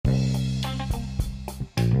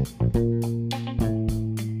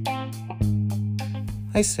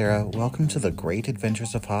Hi, Sarah. Welcome to the Great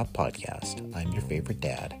Adventures of Hop podcast. I'm your favorite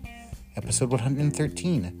dad. Episode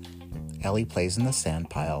 113. Ellie plays in the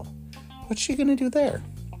sand pile. What's she gonna do there?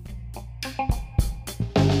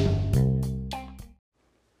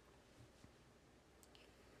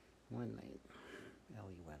 One night,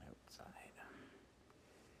 Ellie went outside.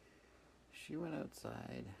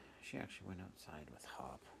 She actually went outside with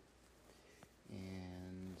Hop.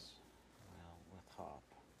 And, well, with Hop,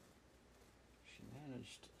 she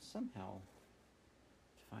managed somehow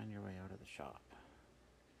to find her way out of the shop.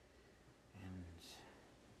 And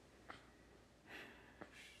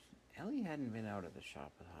Ellie hadn't been out of the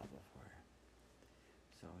shop with Hop before.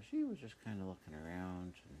 So she was just kind of looking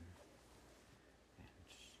around and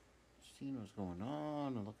seeing what's going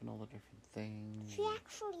on and looking at all the different things. She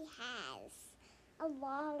actually has. A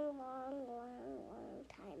long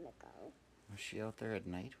time ago. Was she out there at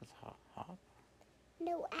night with Hop?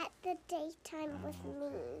 No, at the daytime with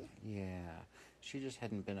me. Yeah, she just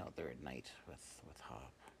hadn't been out there at night with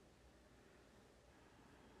Hop.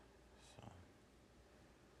 So,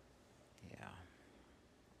 yeah.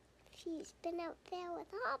 She's been out there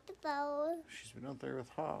with Hop, though. She's been out there with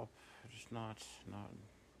Hop, just not...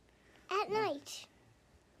 At night.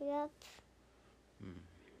 Yep.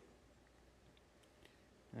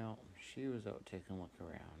 Well, she was out taking a look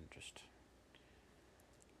around, just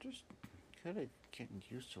kind of getting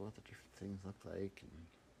used to what the different things looked like, and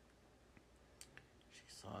she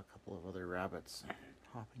saw a couple of other rabbits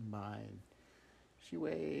hopping by, and she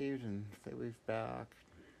waved, and they waved back,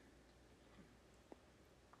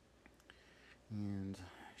 and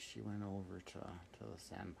she went over to the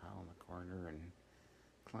sand pile in the corner and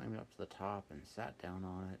climbed up to the top and sat down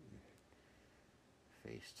on it and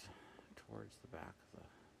faced towards the back of the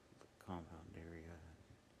compound area.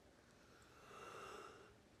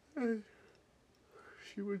 And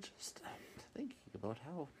she was just thinking about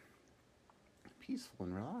how peaceful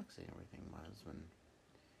and relaxing everything was when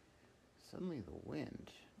suddenly the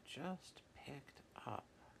wind just picked up,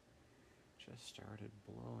 just started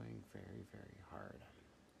blowing very, very hard.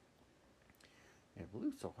 It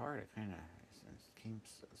blew so hard it kind of came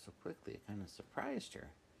so quickly, it kind of surprised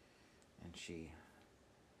her, and she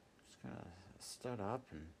just kind of stood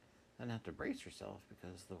up and then had to brace herself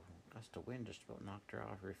because the gust of wind just about knocked her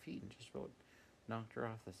off her feet and just about knocked her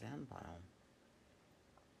off the sand pile.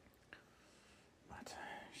 But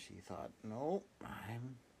she thought, no,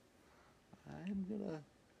 I'm gonna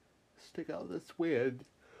stick out this wind.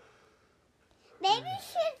 Maybe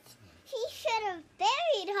she should have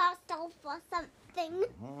buried herself or something.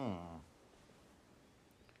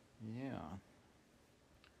 Yeah.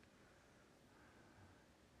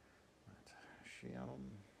 But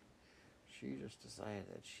she just decided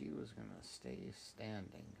that she was going to stay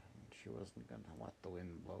standing, and she wasn't going to let the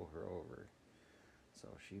wind blow her over.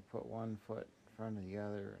 So she put one foot in front of the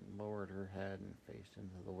other and lowered her head and faced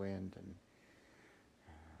into the wind and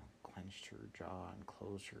clenched her jaw and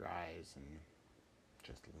closed her eyes and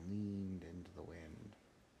just leaned into the wind.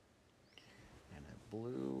 And it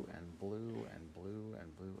blew and blew and blew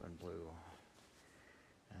and blew and blew.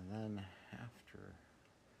 And then after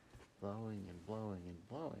blowing and blowing and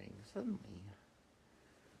blowing, suddenly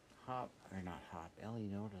Ellie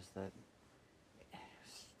noticed that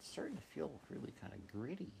it's starting to feel really kind of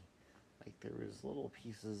gritty. Like there was little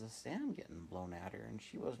pieces of sand getting blown at her, and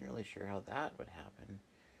she wasn't really sure how that would happen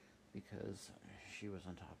because she was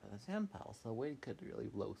on top of the sand pile, so the wind could really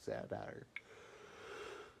blow sand at her.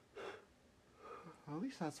 Well, at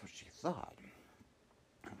least that's what she thought.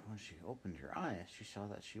 When she opened her eyes, she saw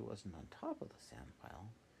that she wasn't on top of the sand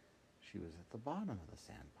pile. She was at the bottom of the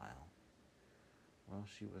sand pile. While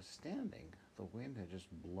she was standing, the wind had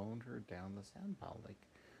just blown her down the sand pile, like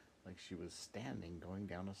she was standing going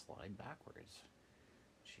down a slide backwards.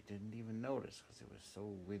 She didn't even notice because it was so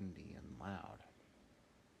windy and loud.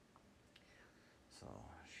 So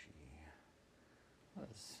she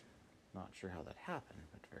was not sure how that happened,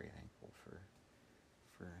 but very thankful for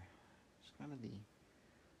just kind of the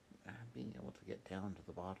being able to get down to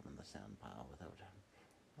the bottom of the sand pile without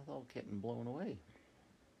getting blown away.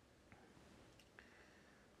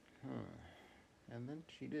 And then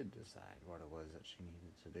she did decide what it was that she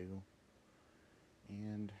needed to do.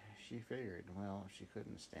 And she figured, well, if she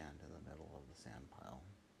couldn't stand in the middle of the sand pile,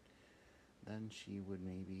 then she would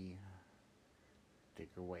maybe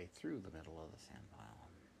dig her way through the middle of the sand pile.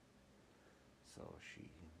 So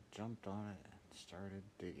she jumped on it and started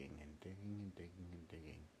digging and digging and digging and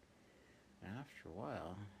digging. And after a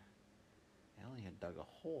while, Ellie had dug a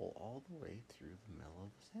hole all the way through the middle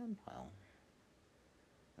of the sand pile,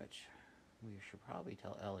 which we should probably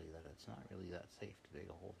tell Ellie that it's not really that safe to dig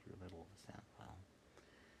a hole through the middle of the sand pile.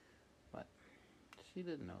 But she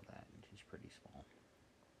didn't know that, and she's pretty small.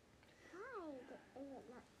 Why is it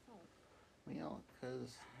not safe? Well,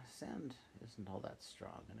 because sand isn't all that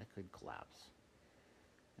strong, and it could collapse.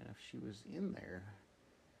 And if she was in there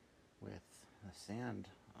with the sand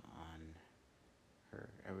on her,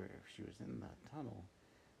 or if she was in the tunnel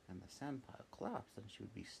and the sand pile collapsed, then she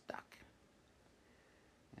would be stuck.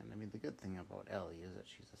 And I mean, the good thing about Ellie is that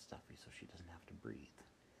she's a stuffy, so she doesn't have to breathe.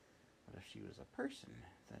 But if she was a person,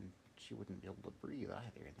 then she wouldn't be able to breathe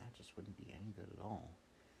either, and that just wouldn't be any good at all.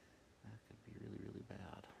 That could be really, really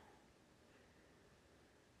bad.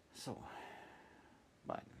 So,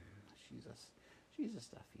 but she's a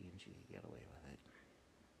stuffy, and she could get away with it.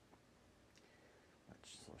 But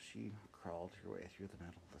so she crawled her way through the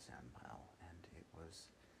middle of the sand pile, and it was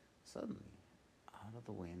suddenly out of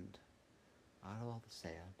the wind, out of all the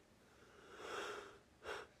sand,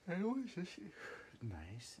 and it was just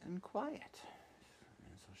nice and quiet.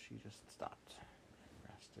 And so she just stopped and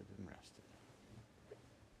rested and rested.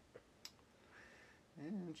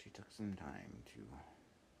 And she took some time to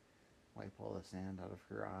wipe all the sand out of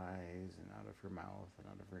her eyes and out of her mouth and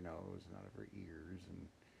out of her nose and out of her ears and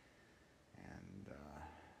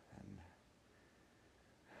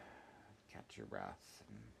catch her breath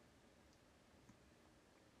and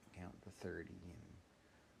count to 30 and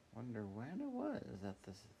wonder when it was that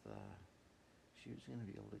she was going to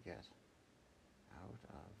be able to get out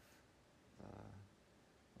of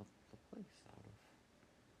the place, out of,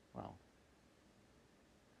 well,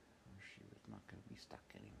 she was not going to be stuck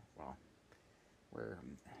anymore. Well,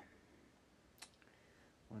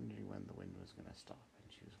 wondering when the wind was going to stop and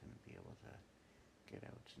she was going to be able to get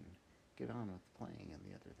out and get on with playing and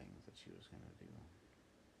the other things that she was going to do.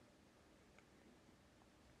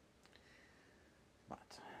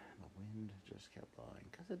 But the wind just kept blowing,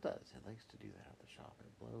 because it does. It likes to do that at the shop.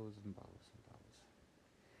 It blows and blows and blows.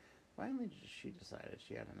 Finally, she decided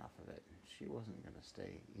she had enough of it. She wasn't going to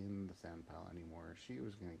stay in the sand pile anymore. She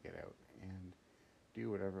was going to get out and do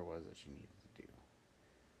whatever it was that she needed to do.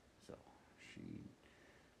 So she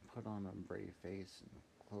put on a brave face and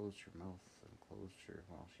closed her mouth and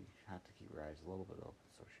she had to keep her eyes a little bit open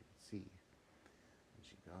so she could see. And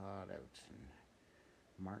she got out and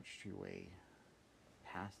marched her way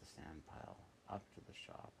past the sand pile, up to the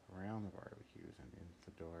shop, around the barbecues, and into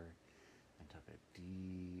the door, and took a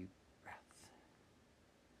deep breath.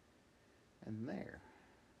 And there,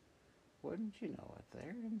 wouldn't you know it,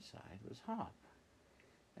 there inside was Hop.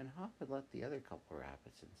 And Hop had let the other couple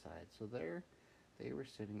rabbits inside, so there they were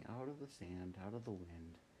sitting out of the sand, out of the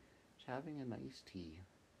wind, just having a nice tea,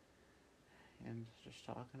 and just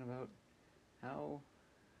talking about how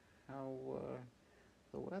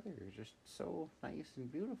the weather is just so nice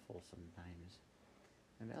and beautiful sometimes.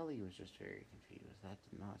 And Ellie was just very confused. That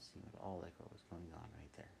did not seem at all like what was going on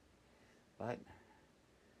right there. But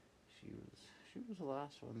she was the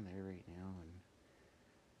last one there right now,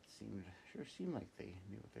 and it sure seemed like they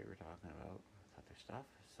knew what they were talking about with other stuff.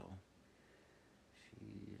 So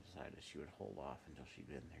she decided she would hold off until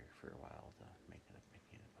she'd been there for a while to make an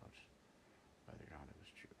opinion about whether or not it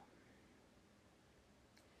was true.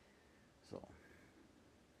 So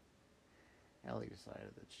Ellie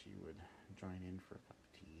decided that she would join in for a cup of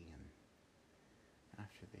tea, and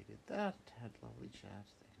after they did that, had lovely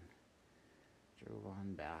chats, they drove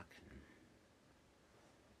on back and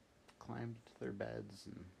climbed into their beds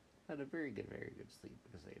and had a very good sleep,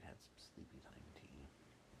 because they had some sleepy time tea,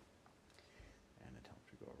 and it helped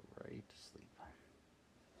her go right to sleep.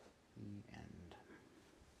 The end.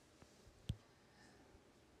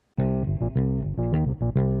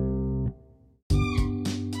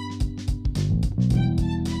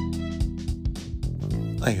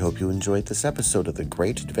 I hope you enjoyed this episode of the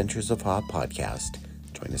Great Adventures of Hop podcast.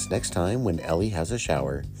 Join us next time when Ellie has a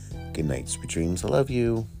shower. Good night, sweet dreams. I love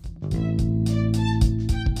you.